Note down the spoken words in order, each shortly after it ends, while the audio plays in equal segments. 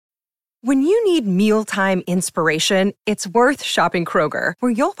When you need mealtime inspiration, it's worth shopping Kroger,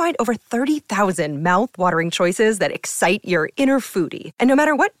 where you'll find over 30,000 mouth-watering choices that excite your inner foodie. And no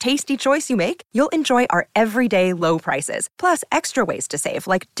matter what tasty choice you make, you'll enjoy our everyday low prices, plus extra ways to save,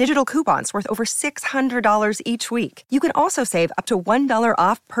 like digital coupons worth over $600 each week. You can also save up to $1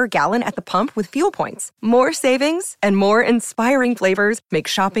 off per gallon at the pump with fuel points. More savings and more inspiring flavors make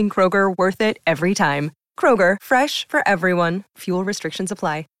shopping Kroger worth it every time. Kroger, fresh for everyone. Fuel restrictions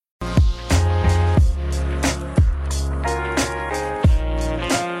apply.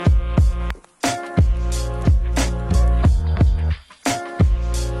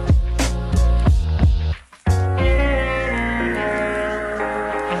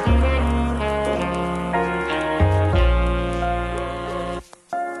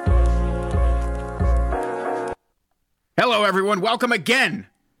 Hello, everyone. Welcome again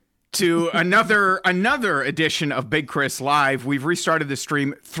to another edition of Big Chris Live. We've restarted the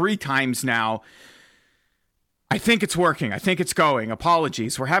stream 3 times now. I think it's working. I think it's going.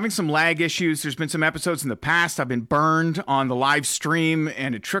 Apologies. We're having some lag issues. There's been some episodes in the past. I've been burned on the live stream,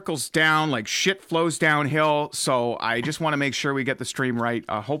 and it trickles down like shit flows downhill. So I just want to make sure we get the stream right.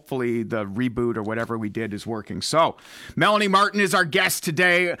 Hopefully the reboot or whatever we did is working. So Melanie Martin is our guest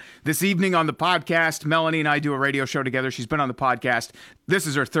today, this evening on the podcast. Melanie and I do a radio show together. She's been on the podcast. This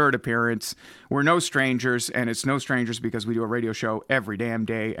is her 3rd appearance. We're no strangers, and it's no strangers because we do a radio show every damn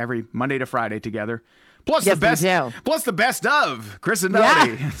day, every Monday to Friday together. Plus the best of Chris and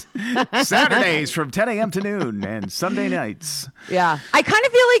Melody. Yeah. Saturdays from 10 a.m. to noon and Sunday nights. Yeah. I kind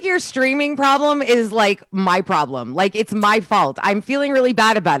of feel like your streaming problem is like my problem. Like it's my fault. I'm feeling really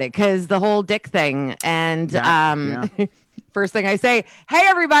bad about it because the whole dick thing. And first thing I say, hey,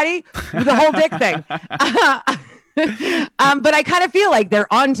 everybody, the whole dick thing. But I kind of feel like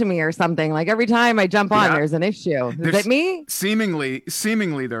they're on to me or something. Like every time I jump on, there's an issue. Is it me?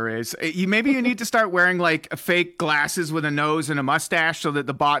 Seemingly there is. Maybe you need to start wearing like fake glasses with a nose and a mustache so that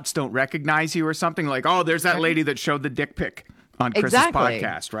the bots don't recognize you or something. Like, oh, there's that lady that showed the dick pic on Chris's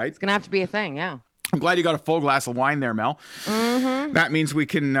podcast, right? It's gonna have to be a thing, yeah. I'm glad you got a full glass of wine there, Mel. Mm-hmm. That means we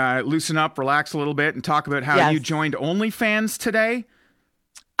can loosen up, relax a little bit, and talk about how you joined OnlyFans today.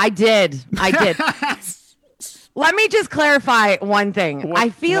 I did. Let me just clarify one thing.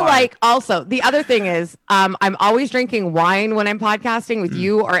 I feel like also the other thing is I'm always drinking wine when I'm podcasting with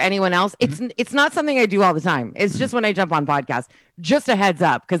you or anyone else. It's not something I do all the time. It's just when I jump on podcasts. Just a heads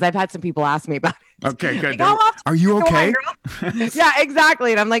up, because I've had some people ask me about it. Okay, good. Like, are you okay? Yeah,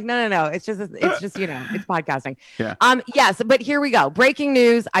 exactly. And I'm like, no. It's just it's podcasting. Yeah. Yes, but here we go. Breaking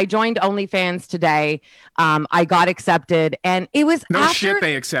news. I joined OnlyFans today. I got accepted, and it was shit.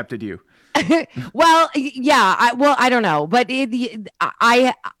 They accepted you. Well, yeah, I don't know, but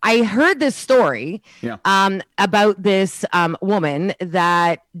I heard this story about this woman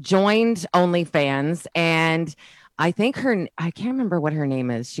that joined OnlyFans, and I think I can't remember what her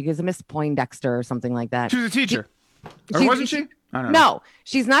name is. She is a Miss Poindexter or something like that. She's a teacher. Or wasn't she? I don't know. No,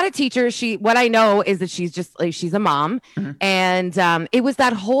 she's not a teacher. What I know is that she's a mom. Mm-hmm. And it was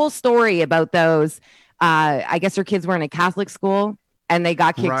that whole story about those, I guess her kids were in a Catholic school. And they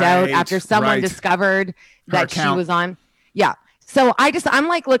got kicked out after someone discovered that she was on. Yeah. So I'm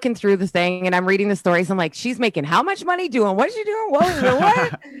like looking through the thing and I'm reading the stories. I'm like, she's making how much money doing? What is she doing? What?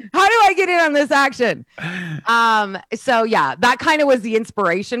 How do I get in on this action? So yeah, that kind of was the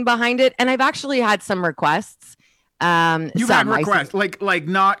inspiration behind it. And I've actually had some requests. You've had requests, like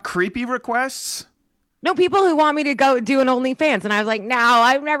not creepy requests? No, people who want me to go do an OnlyFans. And I was like, no,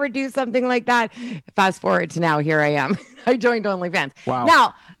 I would never do something like that. Fast forward to now, here I am. I joined OnlyFans. Wow.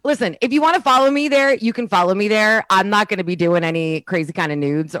 Now, listen, if you want to follow me there, you can follow me there. I'm not going to be doing any crazy kind of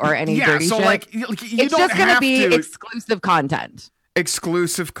nudes or any dirty shit. Like you it's just going to be exclusive content.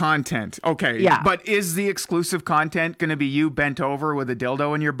 Exclusive content. Okay. Yeah. But is the exclusive content going to be you bent over with a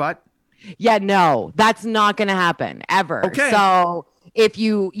dildo in your butt? Yeah, no, that's not going to happen ever. Okay. So if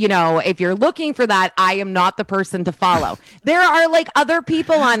if you're looking for that, I am not the person to follow. There are like other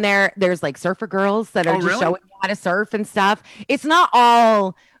people on there. There's like surfer girls that are just showing you how to surf and stuff. It's not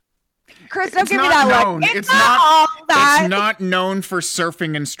all. Chris, don't give me that look. It's not all that. It's not known for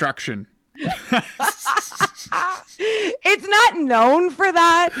surfing instruction. It's not known for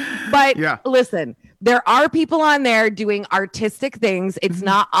that, but listen, there are people on there doing artistic things. It's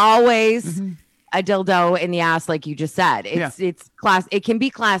not always a dildo in the ass, like you just said. It's class. It can be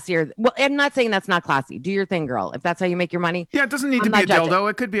classier. Well, I'm not saying that's not classy. Do your thing, girl. If that's how you make your money. Yeah, it doesn't need to be a dildo.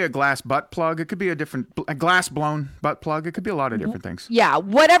 It could be a glass butt plug. It could be a glass blown butt plug. It could be a lot of different things. Yeah,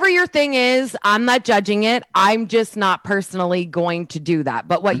 whatever your thing is, I'm not judging it. I'm just not personally going to do that.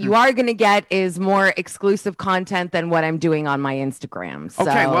 But what you are going to get is more exclusive content than what I'm doing on my Instagram. So.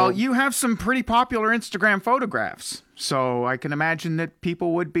 Okay, well, you have some pretty popular Instagram photographs, so I can imagine that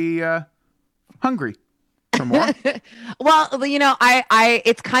people would be hungry for more. Well, you know, I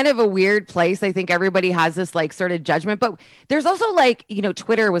it's kind of a weird place. I think everybody has this like sort of judgment, but there's also like, you know,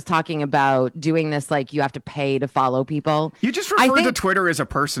 Twitter was talking about doing this, like you have to pay to follow people. You just referred to Twitter as a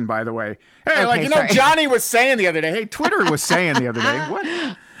person, by the way. Hey, okay, like, you know, Johnny was saying the other day. Hey, Twitter was saying the other day.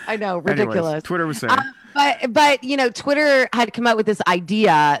 What? I know, ridiculous. Anyways, Twitter was saying. But you know, Twitter had come out with this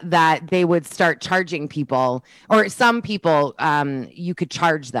idea that they would start charging people, or some people, you could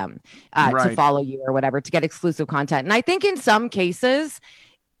charge them to follow you or whatever to get exclusive content. And I think in some cases,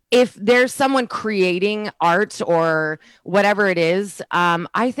 if there's someone creating art or whatever it is,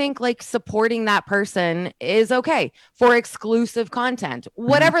 I think like supporting that person is okay for exclusive content,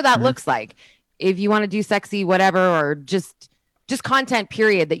 whatever that looks like. If you want to do sexy, whatever, or just content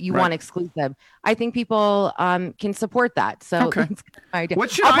period that you want exclusive, I think people can support that. So that's my idea.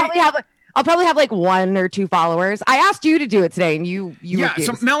 I'll probably have like 1 or 2 followers. I asked you to do it today and you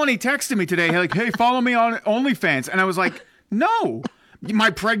refused. So Melanie texted me today like, hey, follow me on OnlyFans. And I was like, no, my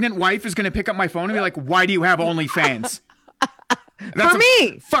pregnant wife is going to pick up my phone and be like, why do you have OnlyFans? That's for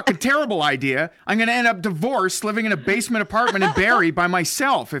me. Fucking terrible idea. I'm going to end up divorced, living in a basement apartment in Barrie by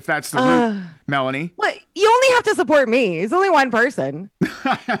myself, if that's the route, Melanie. What? You only have to support me. It's only one person.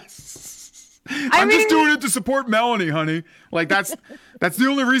 I'm just doing it to support Melanie, honey. Like that's the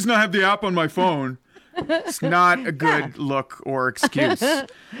only reason I have the app on my phone. It's not a good look or excuse.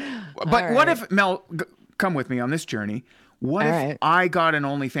 But what if, Mel, come with me on this journey. What if I got an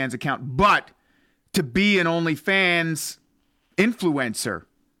OnlyFans account, but to be an OnlyFans influencer?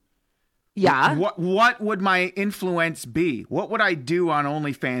 Yeah. What would my influence be? What would I do on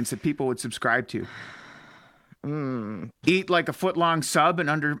OnlyFans that people would subscribe to? Eat like a foot-long sub in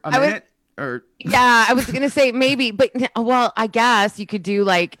under a minute? Yeah, I was going to say maybe, but well, I guess you could do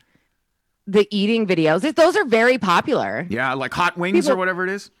like the eating videos. Those are very popular. Yeah, like hot wings or whatever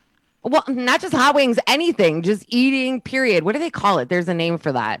it is. Well, not just hot wings, anything, just eting, period. What do they call it? There's a name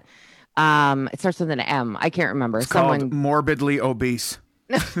for that. It starts with an M. I can't remember. It's called morbidly obese.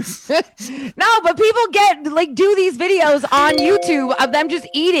 No, but people do these videos on YouTube of them just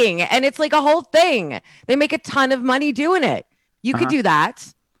eating, and it's like a whole thing. They make a ton of money doing it. You could do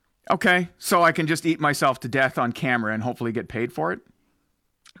that. Okay, so I can just eat myself to death on camera and hopefully get paid for it?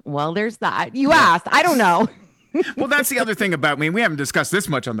 Well, there's that. You asked. I don't know. Well, that's the other thing about me. We haven't discussed this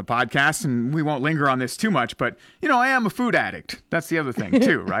much on the podcast, and we won't linger on this too much, but, you know, I am a food addict. That's the other thing,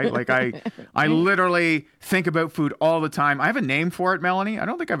 too, right? Like, I literally think about food all the time. I have a name for it, Melanie. I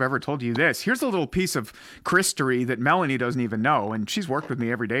don't think I've ever told you this. Here's a little piece of Christery that Melanie doesn't even know, and she's worked with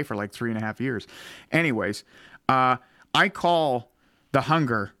me every day for like 3.5 years. Anyways, I call the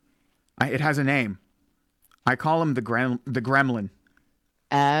hunger, it has a name. I call him the gremlin.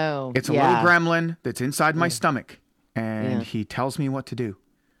 Oh, it's a little gremlin that's inside my stomach, and he tells me what to do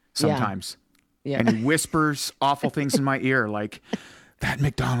sometimes. Yeah. And he whispers awful things in my ear, like, that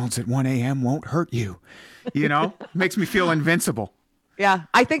McDonald's at 1 a.m. won't hurt you. You know, makes me feel invincible. Yeah,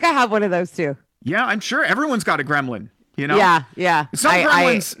 I think I have one of those too. Yeah, I'm sure everyone's got a gremlin, you know? Yeah.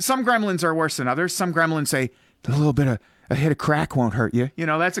 Some gremlins are worse than others. Some gremlins say, a little bit of a hit of crack won't hurt you. You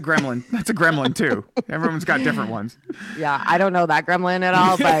know, that's a gremlin. That's a gremlin too. Everyone's got different ones. Yeah, I don't know that gremlin at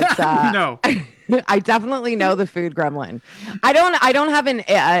all, but no. I definitely know the food gremlin. I don't have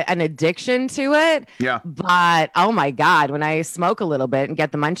an addiction to it. Yeah. But oh my God, when I smoke a little bit and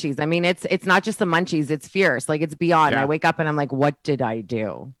get the munchies, I mean, it's not just the munchies, it's fierce. Like it's beyond. I wake up and I'm like, what did I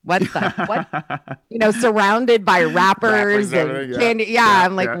do? What? You know, surrounded by rappers and candy. Yeah,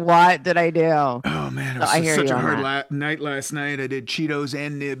 I'm like, what did I do? Oh man, it was such a hard night last night. I did Cheetos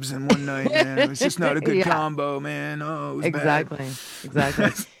and nibs in one night, man. It was just not a good combo, man. Oh, it was exactly. bad.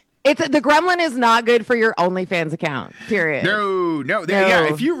 Exactly. The gremlin is not good for your OnlyFans account, period. No. Yeah,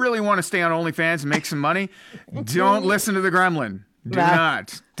 if you really want to stay on OnlyFans and make some money, don't listen to the gremlin. Do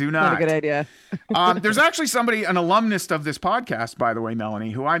not. Not a good idea. There's actually somebody, an alumnus of this podcast, by the way, Melanie,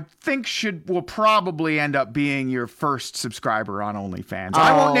 who I think will probably end up being your first subscriber on OnlyFans.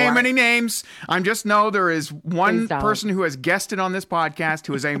 I won't name any names. I just know there is one person who has guested on this podcast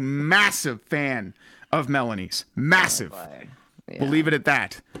who is a massive fan of Melanie's. Massive. We'll leave it at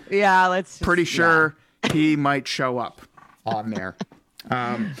that. Yeah, let's just, pretty sure he might show up on there.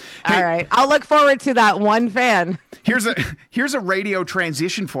 All right. I'll look forward to that one fan. Here's a radio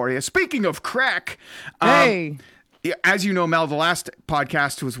transition for you. Speaking of crack, Hey. as you know, Mel, the last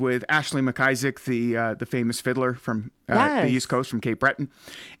podcast was with Ashley McIsaac, the famous fiddler from the East Coast, from Cape Breton.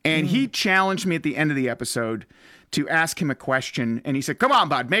 And he challenged me at the end of the episode to ask him a question. And he said, come on,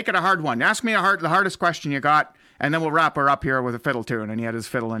 bud, make it a hard one. Ask me the hardest question you got, and then we'll wrap her up here with a fiddle tune. And he had his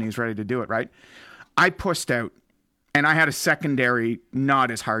fiddle, and he was ready to do it, right? I pussed out, and I had a secondary,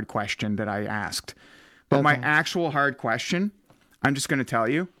 not as hard question that I asked. But my actual hard question, I'm just going to tell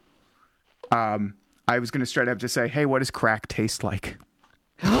you, I was going to straight up just say, hey, what does crack taste like?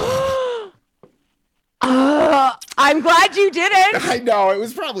 I'm glad you didn't. I know. It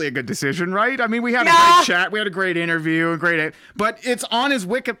was probably a good decision, right? I mean, we had a great chat. We had a great interview. But it's on his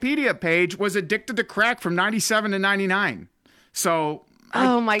Wikipedia page, was addicted to crack from 97 to 99. So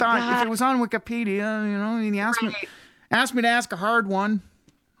I thought if it was on Wikipedia, and he asked me to ask a hard one.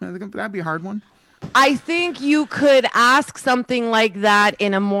 I think that'd be a hard one. I think you could ask something like that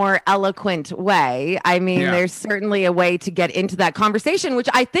in a more eloquent way. I mean, there's certainly a way to get into that conversation, which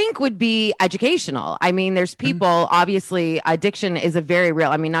I think would be educational. I mean, there's people, obviously, addiction is a very real,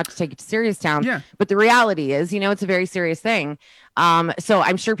 I mean, not to take it to serious town, but the reality is, it's a very serious thing. So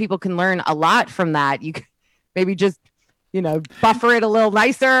I'm sure people can learn a lot from that. You could maybe just, buffer it a little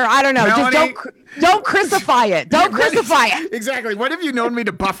nicer. I don't know. Melanie, just don't crucify it. Don't crucify it. Exactly. What have you known me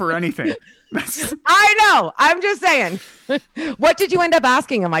to buffer anything? I know. I'm just saying. What did you end up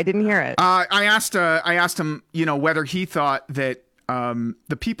asking him? I didn't hear it. I asked him, whether he thought that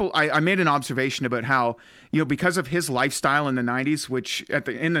the people. I made an observation about how, because of his lifestyle in the 90s, which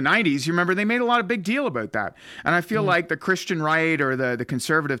in the 90s, you remember they made a lot of big deal about that. And I feel like the Christian right or the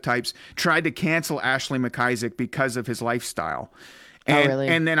conservative types tried to cancel Ashley McIsaac because of his lifestyle. And, really?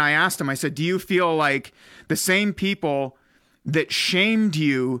 And then I asked him, I said, do you feel like the same people that shamed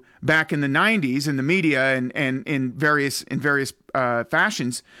you back in the 90s in the media and in various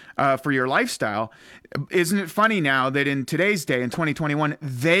fashions for your lifestyle, isn't it funny now that in today's day, in 2021,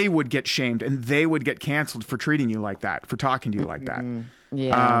 they would get shamed and they would get canceled for treating you like that, for talking to you like that?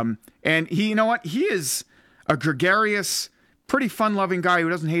 Yeah. And he, you know what? He is a gregarious, pretty fun-loving guy who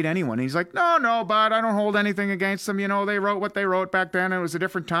doesn't hate anyone. He's like, no, bud, I don't hold anything against them. They wrote what they wrote back then. It was a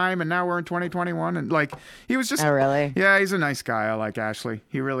different time, and now we're in 2021. And he was just, oh, really? Yeah, he's a nice guy. I like Ashley.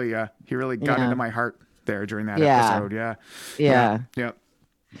 He really got into my heart there during that episode. Yeah.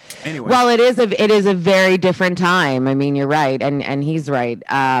 Anyway, well, it is a very different time. I mean, you're right, and he's right.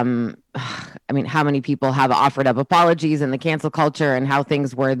 I mean, how many people have offered up apologies in the cancel culture and how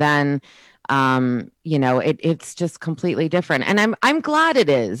things were then? It's just completely different. And I'm glad it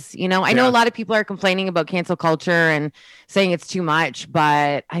is. I know a lot of people are complaining about cancel culture and saying it's too much,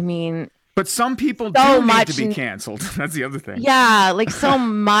 but I mean, but some people do need to be canceled. That's the other thing. Yeah, like so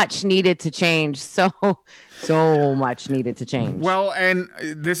much needed to change. So much needed to change. Well, and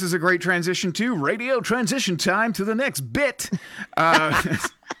this is a great transition too. Radio transition time to the next bit. Like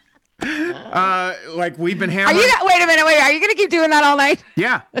we've been hammering. Wait a minute. Are you going to keep doing that all night?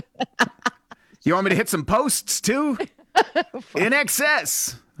 Yeah. You want me to hit some posts too? In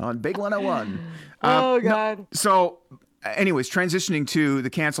excess on Big 101. Oh, God. No, so anyways, transitioning to the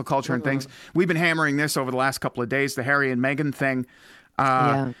cancel culture and things, we've been hammering this over the last couple of days, the Harry and Meghan thing.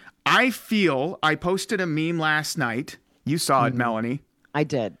 I feel I posted a meme last night. You saw it, Melanie. I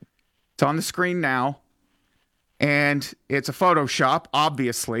did. It's on the screen now. And it's a Photoshop,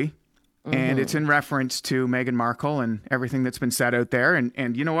 obviously. And it's in reference to Meghan Markle and everything that's been said out there.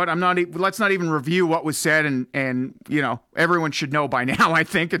 And you know what? Let's not even review what was said. And everyone should know by now. I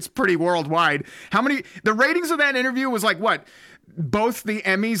think it's pretty worldwide. The ratings of that interview was like what? Both the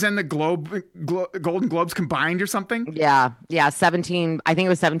Emmys and the Golden Globes combined or something? Yeah. 17. I think it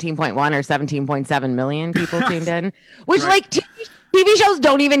was 17.1 or 17.7 million people tuned in, which TV shows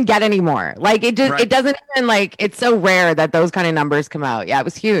don't even get anymore. Like it doesn't even it's so rare that those kind of numbers come out. Yeah, it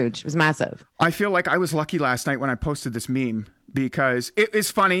was huge. It was massive. I feel like I was lucky last night when I posted this meme because it is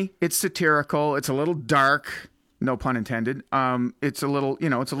funny. It's satirical. It's a little dark. No pun intended. It's a little,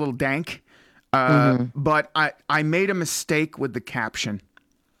 it's a little dank. But I made a mistake with the caption.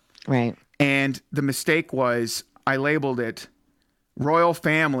 Right. And the mistake was I labeled it Royal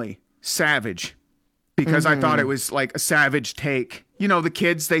Family Savage. Because I thought it was like a savage take. The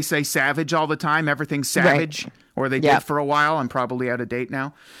kids, they say savage all the time. Everything's savage. Right. Or they did for a while. I'm probably out of date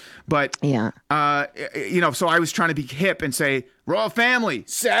now. But, so I was trying to be hip and say, Royal Family,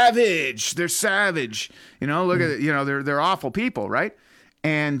 savage. They're savage. Look at it. They're awful people, right?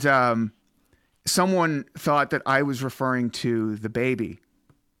 And someone thought that I was referring to the baby.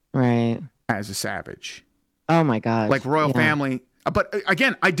 Right. As a savage. Oh, my gosh. Like Royal Family But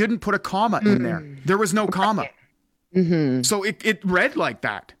again, I didn't put a comma in there. There was no comma. So it read like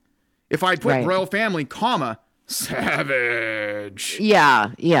that. If I put royal family, comma, savage.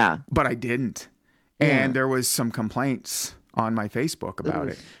 Yeah. But I didn't. And there was some complaints on my Facebook about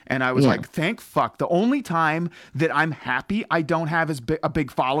it. And I was like, thank fuck. The only time that I'm happy I don't have a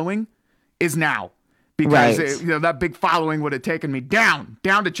big following is now. Because that big following would have taken me down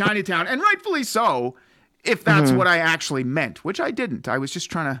to Chinatown. And rightfully so, if that's what I actually meant, which I didn't. I was just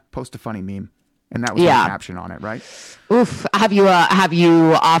trying to post a funny meme. And that was my caption on it, right? Oof. Have you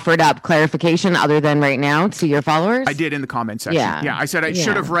offered up clarification other than right now to your followers? I did in the comment section. Yeah. I said I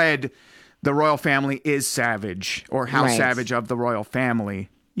should have read the royal family is savage, or how savage of the royal family,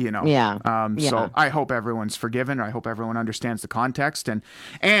 So I hope everyone's forgiven. I hope everyone understands the context.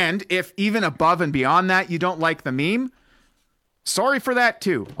 And if even above and beyond that, you don't like the meme, sorry for that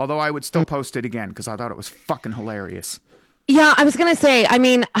too. Although I would still post it again because I thought it was fucking hilarious. Yeah, I was going to say, I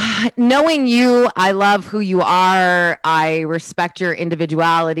mean, knowing you, I love who you are. I respect your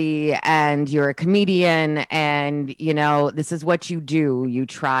individuality, and you're a comedian, and, this is what you do. You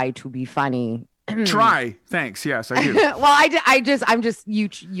try to be funny. Try. Thanks. Yes, I do. Well, I'm just,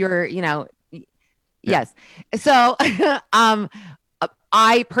 you're, yes. So,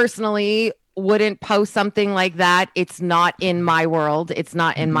 I personally wouldn't post something like that. It's not in my world. It's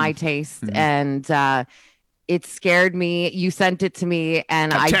not in my taste. And, it scared me. You sent it to me,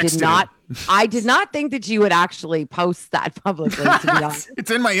 and I did not think that you would actually post that publicly, to be honest. It's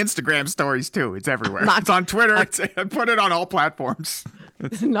in my Instagram stories too. It's everywhere. It's on Twitter. I put it on all platforms.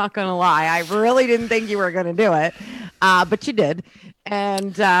 Not gonna lie, I really didn't think you were gonna do it, but you did.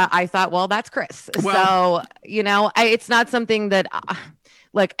 And I thought, well, that's Chris. Well, so it's not something that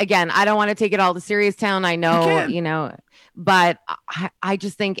look, again, I don't want to take it all to serious town. I know, but I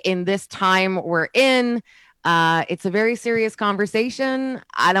just think in this time we're in, it's a very serious conversation.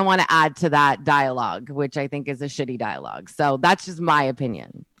 I don't want to add to that dialogue, which I think is a shitty dialogue. So that's just my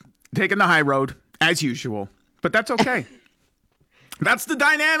opinion. Taking the high road as usual, but that's okay. That's the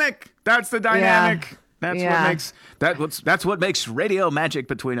dynamic. That's That's what makes radio magic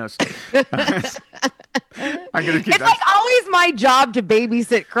between us. I'm gonna keep like always my job to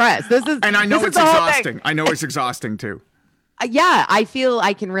babysit Chris. And I know it's exhausting. I know it's exhausting too. Yeah, I feel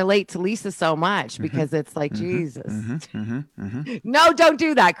I can relate to Lisa so much because it's like, Jesus. No, don't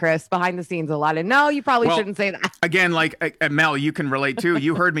do that, Chris. Behind the scenes, a lot of no, you probably shouldn't say that. Again, like Mel, you can relate too.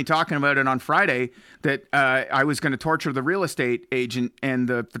 You heard me talking about it on Friday that I was going to torture the real estate agent and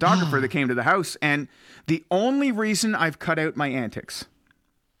the photographer that came to the house. And the only reason I've cut out my antics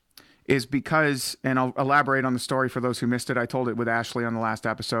is because, and I'll elaborate on the story for those who missed it. I told it with Ashley on the last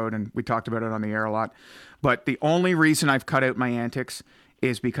episode, and we talked about it on the air a lot. But the only reason I've cut out my antics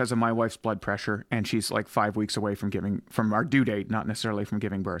is because of my wife's blood pressure, and she's like 5 weeks away from our due date, not necessarily from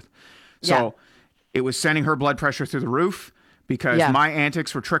giving birth. So it was sending her blood pressure through the roof because my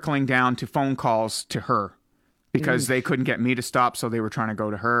antics were trickling down to phone calls to her because they couldn't get me to stop, so they were trying to go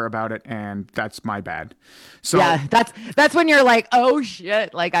to her about it, and that's my bad. So that's when you're like, oh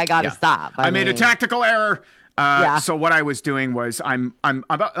shit, like I gotta stop. I made a tactical error. So what I was doing was I'm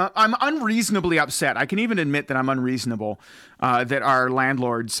unreasonably upset. I can even admit that I'm unreasonable that our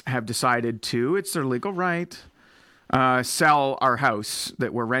landlords have decided to, it's their legal right, sell our house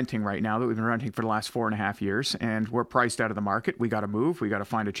that we're renting right now, that we've been renting for the last 4.5 years, and we're priced out of the market. We got to move. We got to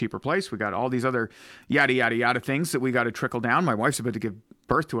find a cheaper place. We got all these other yada, yada, yada things that we got to trickle down. My wife's about to give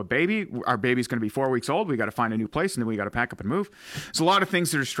birth to a baby. Our baby's going to be 4 weeks old. We got to find a new place, and then we got to pack up and move. It's a lot of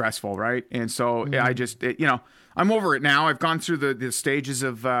things that are stressful, right? And so I just, I'm over it now. I've gone through the stages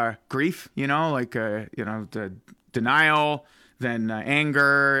of grief, the denial, then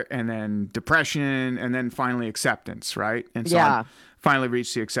anger, and then depression, and then finally acceptance, right? And so I finally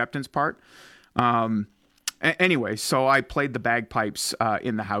reached the acceptance part. Anyway, so I played the bagpipes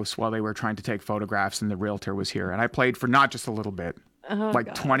in the house while they were trying to take photographs, and the realtor was here. And I played for not just a little bit,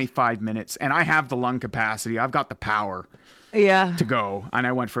 25 minutes. And I have the lung capacity. I've got the power to go. And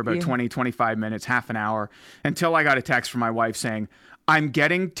I went for about 20, 25 minutes, half an hour, until I got a text from my wife saying, I'm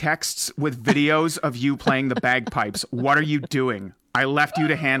getting texts with videos of you playing the bagpipes. What are you doing? I left you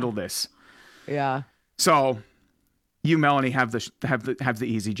to handle this. Yeah. So you, Melanie, have the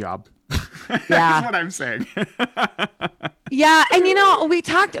easy job. That's what I'm saying. Yeah, and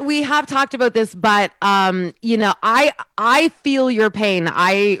we have talked about this, but I feel your pain.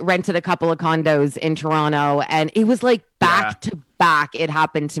 I rented a couple of condos in Toronto, and it was like back to back. It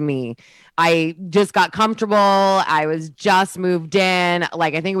happened to me. I just got comfortable. I was just moved in.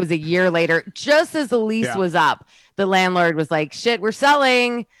 Like, I think it was a year later, just as the lease was up, the landlord was like, shit, we're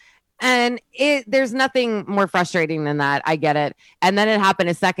selling. And there's nothing more frustrating than that. I get it. And then it happened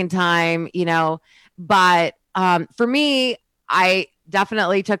a second time, but for me, I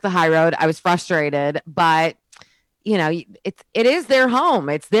definitely took the high road. I was frustrated, but it is their home.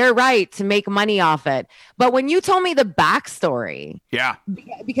 It's their right to make money off it. But when you told me the backstory, yeah,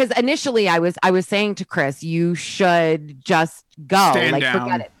 because initially I was saying to Chris, you should just go, stand down.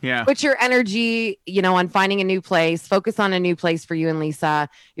 Forget it. Yeah, put your energy, on finding a new place. Focus on a new place for you and Lisa.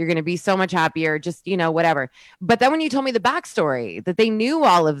 You're going to be so much happier. Just whatever. But then when you told me the backstory that they knew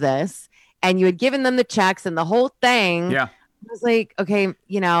all of this and you had given them the checks and the whole thing, yeah. I was like, okay,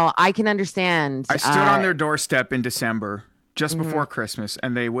 I can understand. I stood on their doorstep in December, just before Christmas,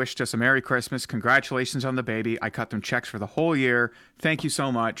 and they wished us a Merry Christmas. Congratulations on the baby. I cut them checks for the whole year. Thank you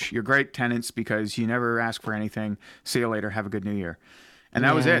so much. You're great tenants because you never ask for anything. See you later. Have a good New Year. And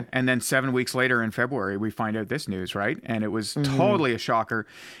that was it. And then 7 weeks later in February, we find out this news, right? And it was totally a shocker.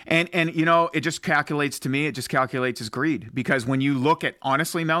 And it just calculates to me, it just calculates as greed. Because when you look at,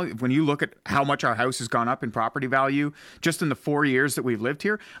 honestly, Mel, when you look at how much our house has gone up in property value just in the 4 years that we've lived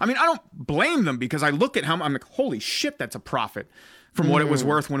here, I mean, I don't blame them because I look at how I'm like, holy shit, that's a profit. From what it was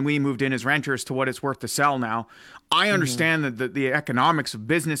worth when we moved in as renters to what it's worth to sell now. I understand the economics of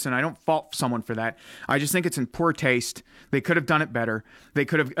business, and I don't fault someone for that. I just think it's in poor taste. They could have done it better. They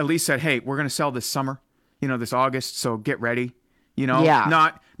could have at least said, hey, we're going to sell this summer, this August, so get ready.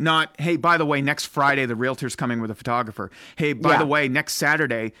 Not, hey, by the way, next Friday, the realtor's coming with a photographer. Hey, by the way, next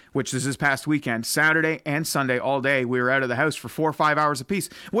Saturday, which is this past weekend, Saturday and Sunday all day, we were out of the house for 4 or 5 hours apiece.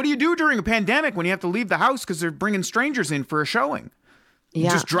 What do you do during a pandemic when you have to leave the house because they're bringing strangers in for a showing?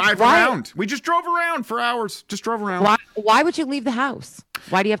 Yeah. Just drive around. We just drove around for hours. Just drove around. Why would you leave the house?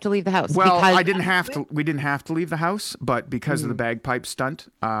 Why do you have to leave the house? Well, we didn't have to leave the house, but because of the bagpipe stunt,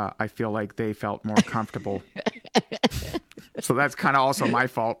 I feel like they felt more comfortable. So that's kind of also my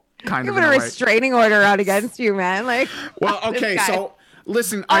fault. Kind of. Put a restraining order out against you, man. Well, okay, so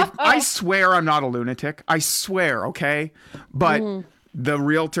listen, I swear I'm not a lunatic. I swear, okay? But the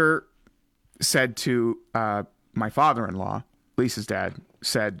realtor said to my father-in-law, Lisa's dad,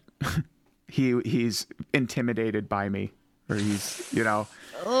 said he's intimidated by me, or he's,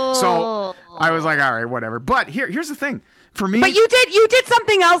 So I was like, all right, whatever. But here's the thing. For me, but you did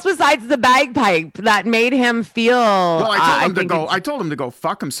something else besides the bagpipe that made him feel. Well, I told him to go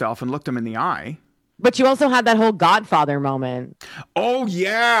fuck himself and looked him in the eye. But you also had that whole Godfather moment. Oh,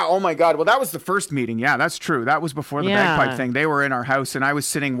 yeah. Oh, my God. Well, that was the first meeting. Yeah, that's true. That was before the bagpipe thing. They were in our house, and I was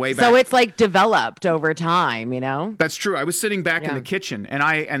sitting way back. So it's like developed over time, That's true. I was sitting back in the kitchen,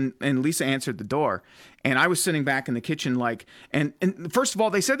 and Lisa answered the door. And I was sitting back in the kitchen and first of all,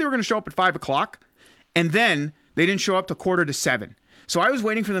 they said they were going to show up at 5 o'clock, and then they didn't show up till 6:45. So I was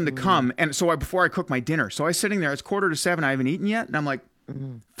waiting for them to come, and so before I cooked my dinner. So I was sitting there. It's 6:45. I haven't eaten yet, and I'm like,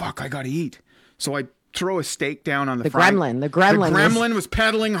 fuck, I got to eat. So I throw a steak down on the gremlin. The gremlin was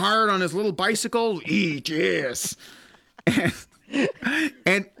pedaling hard on his little bicycle. Eat, yes.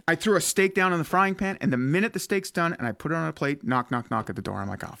 And I threw a steak down on the frying pan, and the minute the steak's done and I put it on a plate, knock, knock, knock at the door. I'm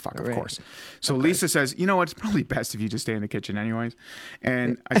like, oh, fuck, of course. So Lisa says, you know what? It's probably best if you just stay in the kitchen anyways.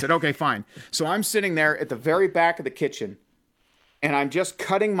 And I said, okay, fine. So I'm sitting there at the very back of the kitchen, and I'm just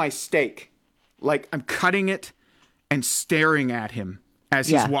cutting my steak. Like, I'm cutting it and staring at him as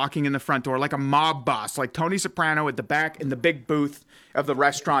he's walking in the front door, like a mob boss, like Tony Soprano at the back in the big booth of the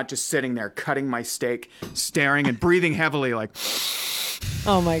restaurant, just sitting there cutting my steak, staring and breathing heavily, like,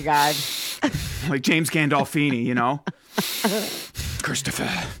 oh my God, like James Gandolfini, Christopher.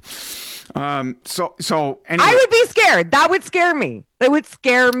 So anyway, I would be scared. That would scare me. It would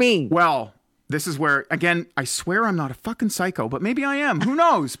scare me. Well, this is where, again, I swear I'm not a fucking psycho, but maybe I am. Who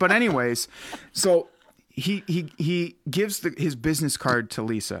knows? But anyways, so he gives his business card to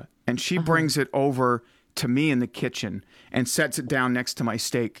Lisa, and she brings it over to me in the kitchen and sets it down next to my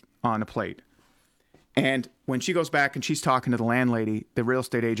steak on a plate. And when she goes back and she's talking to the landlady, the real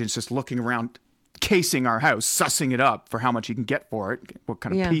estate agent's just looking around, casing our house, sussing it up for how much he can get for it, what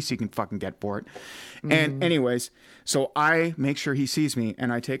kind of piece he can fucking get for it. And anyways, so I make sure he sees me,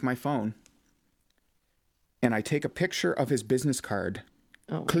 and I take my phone and I take a picture of his business card.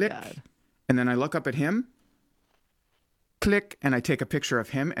 Oh, click. God. And then I look up at him, click, and I take a picture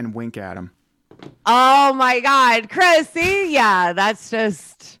of him and wink at him. Oh my God, Chris, see? Yeah, that's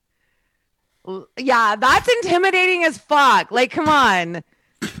intimidating as fuck. Like, come on.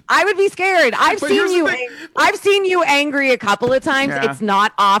 I would be scared. I've seen you angry a couple of times. Yeah. It's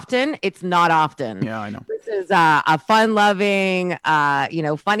not often. Yeah, I know. This is a fun-loving,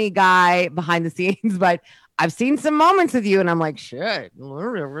 funny guy behind the scenes, but I've seen some moments with you, and I'm like, shit.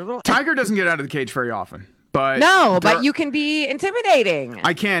 Tiger doesn't get out of the cage very often, But but you can be intimidating.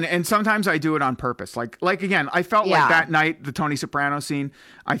 I can, and sometimes I do it on purpose. Like again, I felt like that night, the Tony Soprano scene,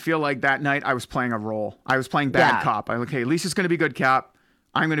 I feel like that night I was playing a role. I was playing bad cop. I'm like, hey, Lisa's going to be good cop.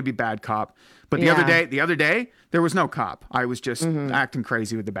 I'm going to be bad cop. But the other day, there was no cop. I was just acting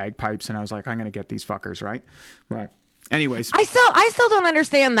crazy with the bagpipes, and I was like, I'm going to get these fuckers, right? Right. Anyways. I still don't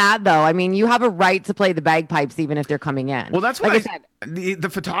understand that, though. I mean, you have a right to play the bagpipes even if they're coming in. Well, that's what I said. The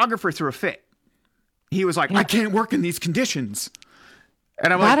photographer threw a fit. He was like, I can't work in these conditions.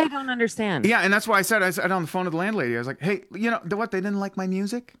 And I'm like, I don't understand. Yeah, and that's why I said on the phone to the landlady, I was like, hey, you know what? They didn't like my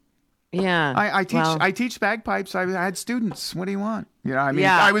music. Yeah. I teach bagpipes. I had students. What do you want? You know, I mean,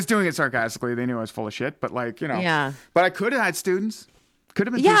 I was doing it sarcastically. They knew I was full of shit, but like, you know. Yeah. But I could have had students. Could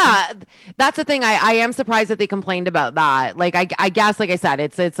have been. Yeah, that's the thing. I am surprised that they complained about that. Like, I guess, like I said,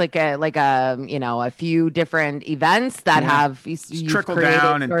 it's like a you know, a few different events that have trickled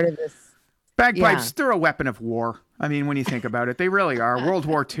down sort of this. Bagpipes, they're a weapon of war. I mean, when you think about it, they really are. World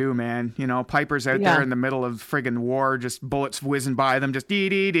War II, man. You know, Piper's out there in the middle of friggin' war, just bullets whizzing by them, just you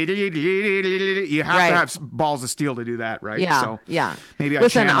have to have balls of steel to do that, right? Yeah, so maybe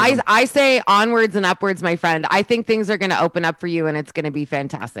listen, I say onwards and upwards, my friend. I think things are going to open up for you, and it's going to be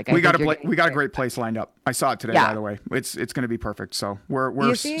fantastic. We got a great place lined up. I saw it today, by the way. It's going to be perfect. So we're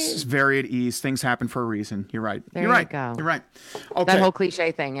very at ease. Things happen for a reason. You're right. There You're right. Go. You're right. Okay. That whole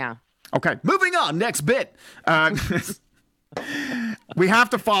cliche thing, yeah. Okay, moving on. Next bit. We have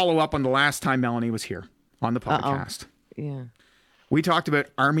to follow up on the last time Melanie was here on the podcast. Yeah. We talked about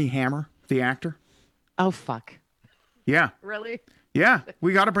Armie Hammer, the actor. Oh, fuck. Yeah. Really? Yeah.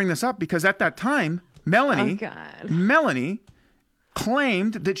 We got to bring this up because at that time, Melanie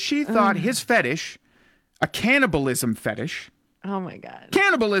claimed that she thought his fetish, a cannibalism fetish. Oh, my God.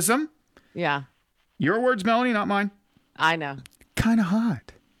 Cannibalism. Yeah. Your words, Melanie, not mine. I know. Kind of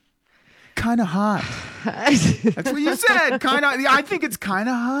hot. Kind of hot. That's what you said. Kind of. I think it's kind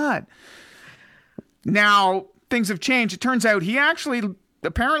of hot. Now things have changed. It turns out he actually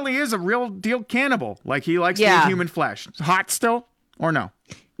apparently is a real deal cannibal. Like he likes to eat human flesh. Hot still or no?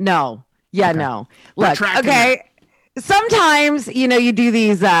 No. Yeah. Okay. No. Look. Okay. Sometimes you do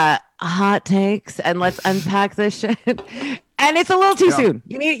these hot takes, and let's unpack this shit. And it's a little too soon.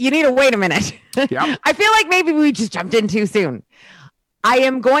 You need to wait a minute. Yep. I feel like maybe we just jumped in too soon. I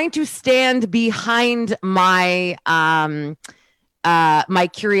am going to stand behind my my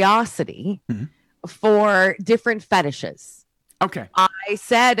curiosity for different fetishes. Okay. I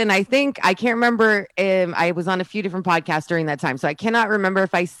said, and I think I can't remember. I was on a few different podcasts during that time, so I cannot remember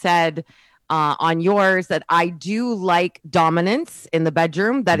if I said on yours that I do like dominance in the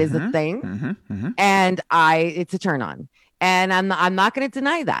bedroom. That is a thing, and it's a turn on, and I'm not going to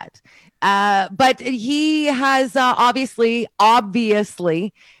deny that. But he has obviously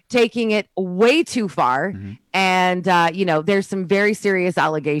taking it way too far. And, there's some very serious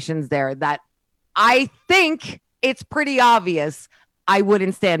allegations there that I think it's pretty obvious I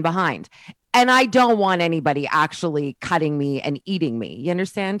wouldn't stand behind. And I don't want anybody actually cutting me and eating me. You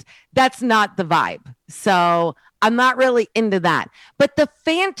understand? That's not the vibe. So I'm not really into that. But the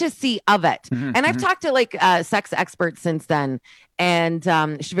fantasy of it. And I've talked to sex experts since then. And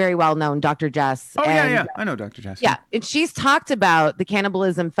she's very well known, Dr. Jess. Oh, yeah. I know Dr. Jess. Yeah. And she's talked about the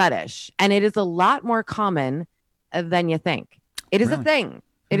cannibalism fetish. And it is a lot more common than you think. It is a thing.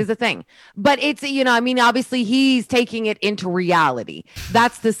 It is a thing. But it's, obviously he's taking it into reality.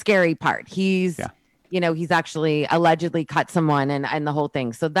 That's the scary part. He's actually allegedly cut someone and the whole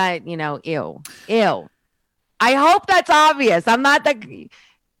thing. So that, ew. I hope that's obvious. I'm not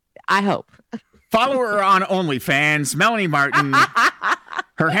I hope. Follow her on OnlyFans, Melanie Martin.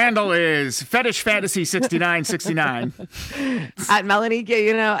 Her handle is Fetish Fantasy 6969. At Melanie,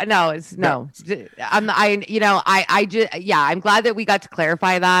 no, it's no. I'm glad that we got to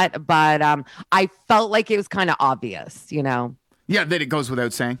clarify that, but I felt like it was kind of obvious, Yeah, that it goes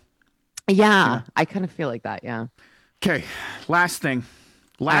without saying. Yeah, I kind of feel like that. Yeah. Okay, last thing,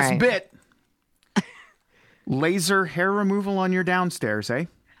 bit. Laser hair removal on your downstairs, eh?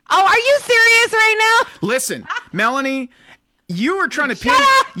 Oh, are you serious right now? Listen, Melanie, you were trying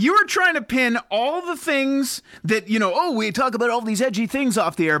to pin all the things that, we talk about all these edgy things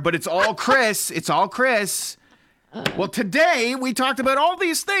off the air, but it's all Chris. It's all Chris. Well, today we talked about all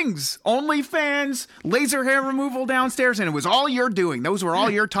these things. OnlyFans, laser hair removal downstairs, and it was all you're doing. Those were all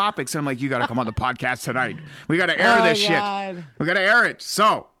your topics. And I'm like, you got to come on the podcast tonight. We got to air this shit. We got to air it.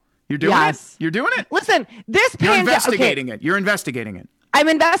 So, you're doing it? You're doing it? Listen, You're investigating it. You're investigating it. I'm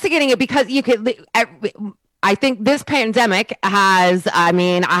investigating it because I think this pandemic has, I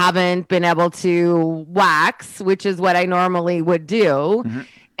haven't been able to wax, which is what I normally would do.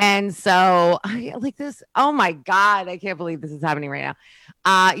 And so like this, oh my God, I can't believe this is happening right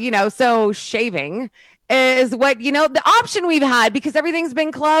now. So shaving is what, the option we've had because everything's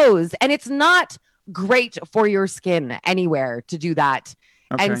been closed and it's not great for your skin anywhere to do that.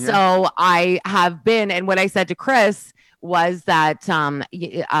 Okay, and so I have been, and what I said to Chris was that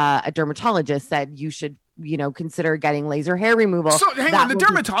a dermatologist said you should, consider getting laser hair removal. So hang on, the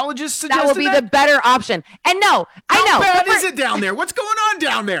dermatologist suggested that will be the better option. And no, I know. How bad is it down there? What's going on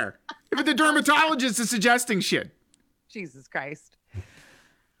down there? If the dermatologist is suggesting shit. Jesus Christ.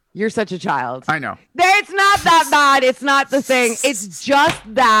 You're such a child. I know. It's not that bad. It's not the thing. It's just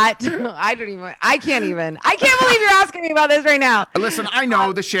that I can't believe you're asking me about this right now. Listen, I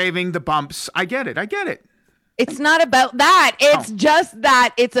know the shaving, the bumps. I get it. It's not about that. It's just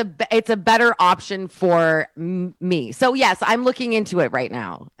that it's a better option for me. So yes, I'm looking into it right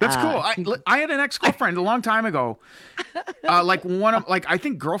now. That's cool. I had an ex-girlfriend a long time ago. I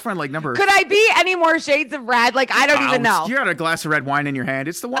think girlfriend number. Could I be any more shades of red? I don't even know. You got a glass of red wine in your hand.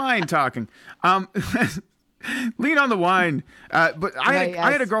 It's the wine talking. Lean on the wine. But I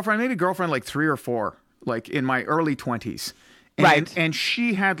had a girlfriend, maybe girlfriend 3 or 4, in my early 20s. Right. And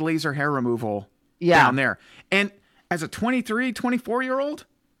she had laser hair removal down there. And as a 23, 24-year-old,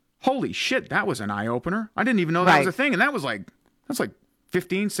 holy shit, that was an eye-opener. I didn't even know that was a thing. And that's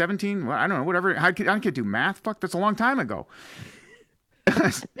 15, 17, I don't know, whatever. I could do math. Fuck, that's a long time ago.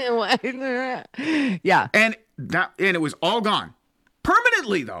 Yeah. And it was all gone.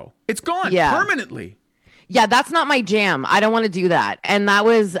 Permanently, though. It's gone permanently. Yeah, that's not my jam. I don't want to do that. And that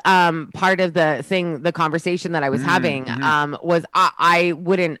was part of the conversation that I was having was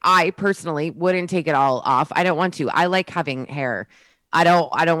I personally wouldn't take it all off. I don't want to. I like having hair. I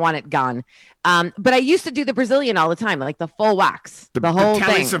don't want it gone. But I used to do the Brazilian all the time, the full wax, the whole thing.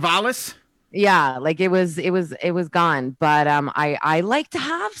 Telly Savalas? Yeah, it was gone. But I like to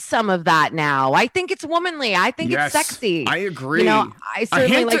have some of that now. I think it's womanly. I think it's sexy. I agree. I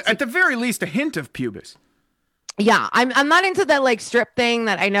certainly at the very least, a hint of pubis. Yeah, I'm not into that strip thing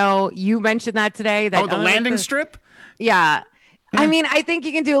that I know you mentioned that today. That the landing strip? Yeah. I mean, I think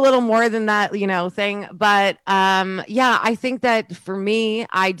you can do a little more than that, thing. But I think that for me,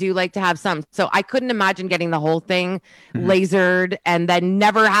 I do like to have some. So I couldn't imagine getting the whole thing lasered and then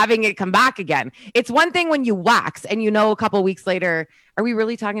never having it come back again. It's one thing when you wax and a couple weeks later, are we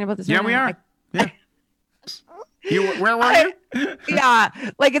really talking about this? Yeah, right we now? are. Where were you? Yeah,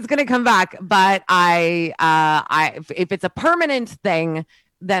 it's gonna come back, but if it's a permanent thing,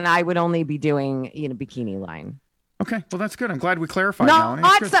 then I would only be doing bikini line. Okay, well that's good. I'm glad we clarified.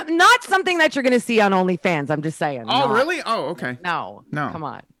 Not something that you're gonna see on OnlyFans. I'm just saying. Really? Oh, okay. No, come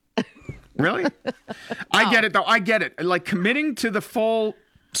on. Really? I get it though. I get it. Committing to the full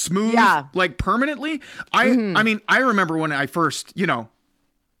smooth, permanently. I mean, I remember when I first,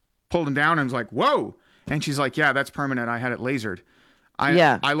 pulled him down and was like, whoa. And she's like, yeah, that's permanent. I had it lasered.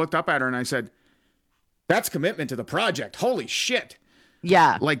 I looked up at her and I said, that's commitment to the project. Holy shit.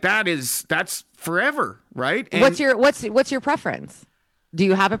 Yeah. That's forever, right? And what's your preference? Do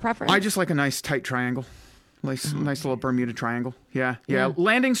you have a preference? I just like a nice tight triangle. Nice little Bermuda triangle. Yeah.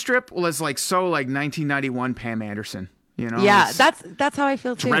 Landing strip was 1991 Pam Anderson. Yeah, that's how I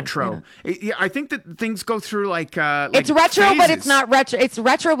feel too. Retro. Yeah, I think that things go through it's retro, phases. but it's not retro. It's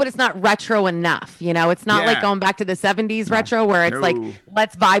retro, but it's not retro enough. It's not going back to the 70s retro where it's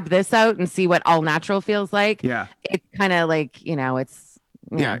let's vibe this out and see what all natural feels like. Yeah, it's kind of it's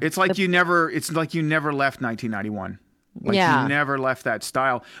it's like you never left 1991. You never left that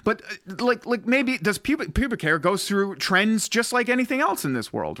style. But maybe does pubic hair goes through trends just like anything else in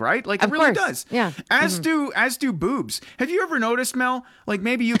this world, right? It really does. Yeah. As do boobs. Have you ever noticed, Mel?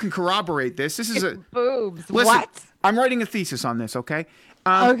 Maybe you can corroborate this. This is boobs. Listen, what? I'm writing a thesis on this, okay?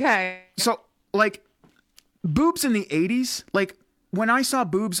 Okay. So boobs in the 80s, when I saw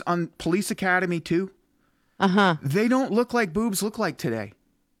boobs on Police Academy 2, they don't look like boobs look like today.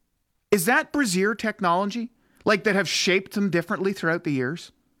 Is that brassiere technology? That have shaped them differently throughout the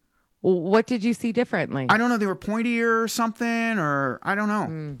years? What did you see differently? I don't know. They were pointier or something, or I don't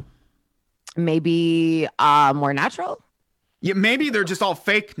know. Maybe more natural? Yeah, maybe they're just all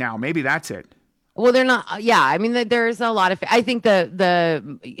fake now. Maybe that's it. Well, they're not. Yeah, I mean, there's a lot of. I think I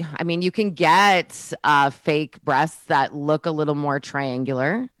mean, you can get fake breasts that look a little more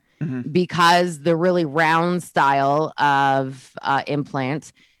triangular because the really round style of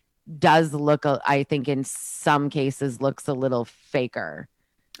implant does look, I think in some cases looks a little faker.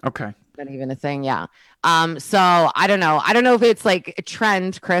 Okay. Not even a thing. Yeah. So I don't know. I don't know if it's a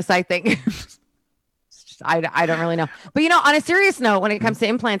trend, Chris. I think I don't really know. But on a serious note, when it comes to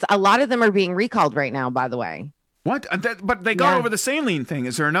implants, a lot of them are being recalled right now, by the way. What? But they got over the saline thing.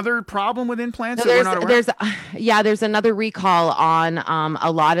 Is there another problem with implants? There's another recall on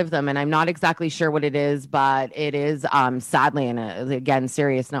a lot of them, and I'm not exactly sure what it is, but it is sadly, and again,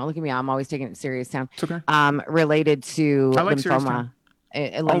 serious. Now look at me, I'm always taking it serious, Town. It's okay. Related to lymphoma.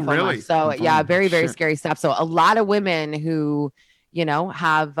 Lymphoma. Oh, really? So Lymphoma. very, very scary stuff. So a lot of women who,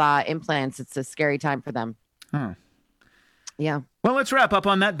 have implants, it's a scary time for them. Huh. Yeah. Well, let's wrap up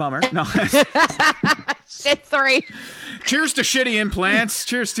on that bummer. No. Shit, sorry. Cheers to shitty implants.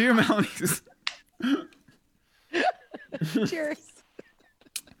 Cheers to you, Melanie. Cheers.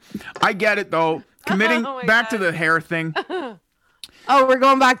 I get it, though. Committing back to the hair thing. Oh, we're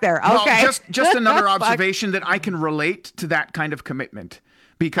going back there. Okay. Well, just another observation that I can relate to that kind of commitment.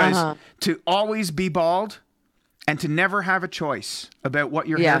 Because to always be bald and to never have a choice about what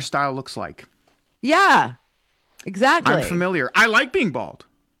your hairstyle looks like. Yeah, exactly. I'm familiar. I like being bald.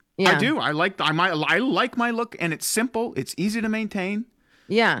 Yeah. I do. I like my look, and it's simple. It's easy to maintain.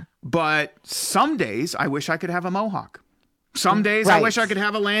 Yeah. But some days I wish I could have a mohawk. Some days I wish I could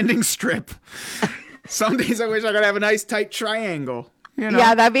have a landing strip. Some days I wish I could have a nice tight triangle.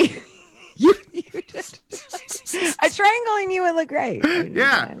 Yeah, that'd be you just a triangle and you would look great.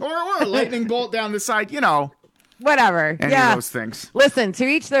 Yeah. Or a lightning bolt down the side, Whatever. Any of those things. Listen, to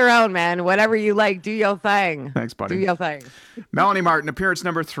each their own, man. Whatever you like, do your thing. Thanks, buddy. Do your thing. Melanie Martin, appearance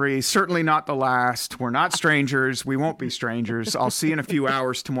number 3. Certainly not the last. We're not strangers. We won't be strangers. I'll see you in a few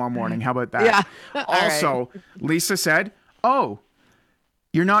hours tomorrow morning. How about that? Yeah. Also, Lisa said, "Oh,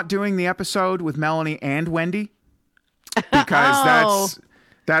 you're not doing the episode with Melanie and Wendy? Because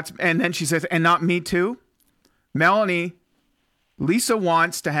that's and then she says, and not me too? Melanie, Lisa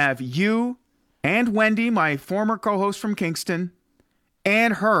wants to have you and Wendy, my former co-host from Kingston,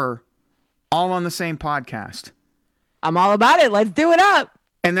 and her all on the same podcast." I'm all about it. Let's do it up.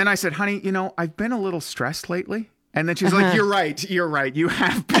 And then I said, "Honey, I've been a little stressed lately." And then she's like, You're right. You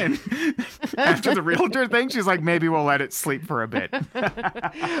have been." After the realtor thing, she's like, "Maybe we'll let it sleep for a bit."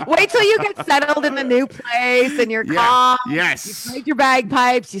 Wait till you get settled in the new place and you're calm. Yes. You smoke your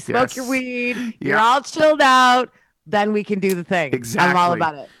bagpipes. You smoke your weed. You're all chilled out. Then we can do the thing. Exactly. I'm all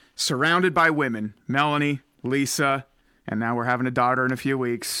about it. Surrounded by women. Melanie, Lisa, and now we're having a daughter in a few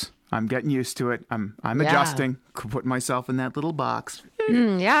weeks. I'm getting used to it. I'm adjusting, putting myself in that little box.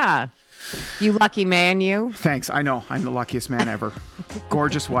 Yeah. You lucky man, you. Thanks. I know. I'm the luckiest man ever.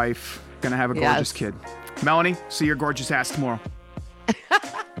 Gorgeous wife. Gonna have a gorgeous kid. Melanie, see your gorgeous ass tomorrow.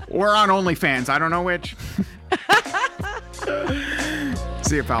 Or on OnlyFans. I don't know which.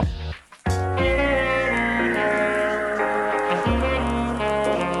 See you, pal.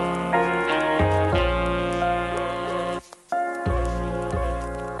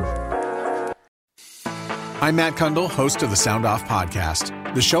 I'm Matt Kundle, host of the Sound Off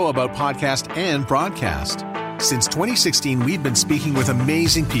Podcast, the show about podcast and broadcast. Since 2016, we've been speaking with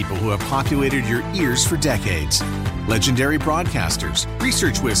amazing people who have populated your ears for decades. Legendary broadcasters,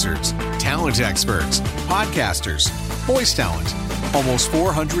 research wizards, talent experts, podcasters, voice talent. Almost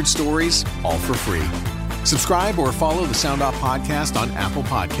 400 stories, all for free. Subscribe or follow the Sound Off Podcast on Apple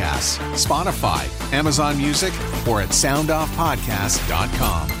Podcasts, Spotify, Amazon Music, or at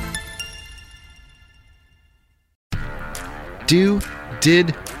soundoffpodcast.com. Do,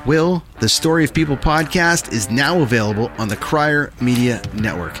 Did, Will, the Story of People podcast is now available on the Crier Media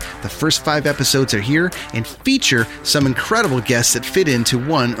Network. The first 5 episodes are here and feature some incredible guests that fit into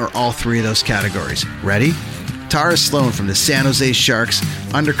one or all 3 of those categories. Ready? Tara Sloan from the San Jose Sharks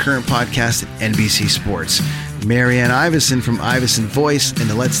Undercurrent podcast at NBC Sports. Marianne Iveson from Iveson Voice and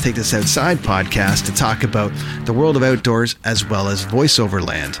the Let's Take This Outside podcast to talk about the world of outdoors as well as voiceover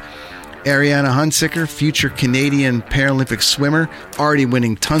land. Ariana Hunsicker, future Canadian Paralympic swimmer, already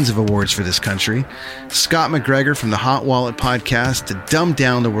winning tons of awards for this country. Scott McGregor from the Hot Wallet podcast to dumb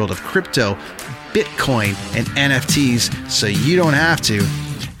down the world of crypto, Bitcoin, and NFTs so you don't have to.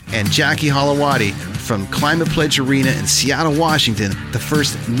 And Jackie Holowati from Climate Pledge Arena in Seattle, Washington, the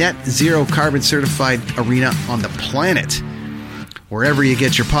first net zero carbon certified arena on the planet. Wherever you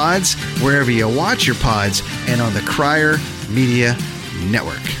get your pods, wherever you watch your pods, and on the Crier Media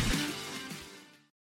Network.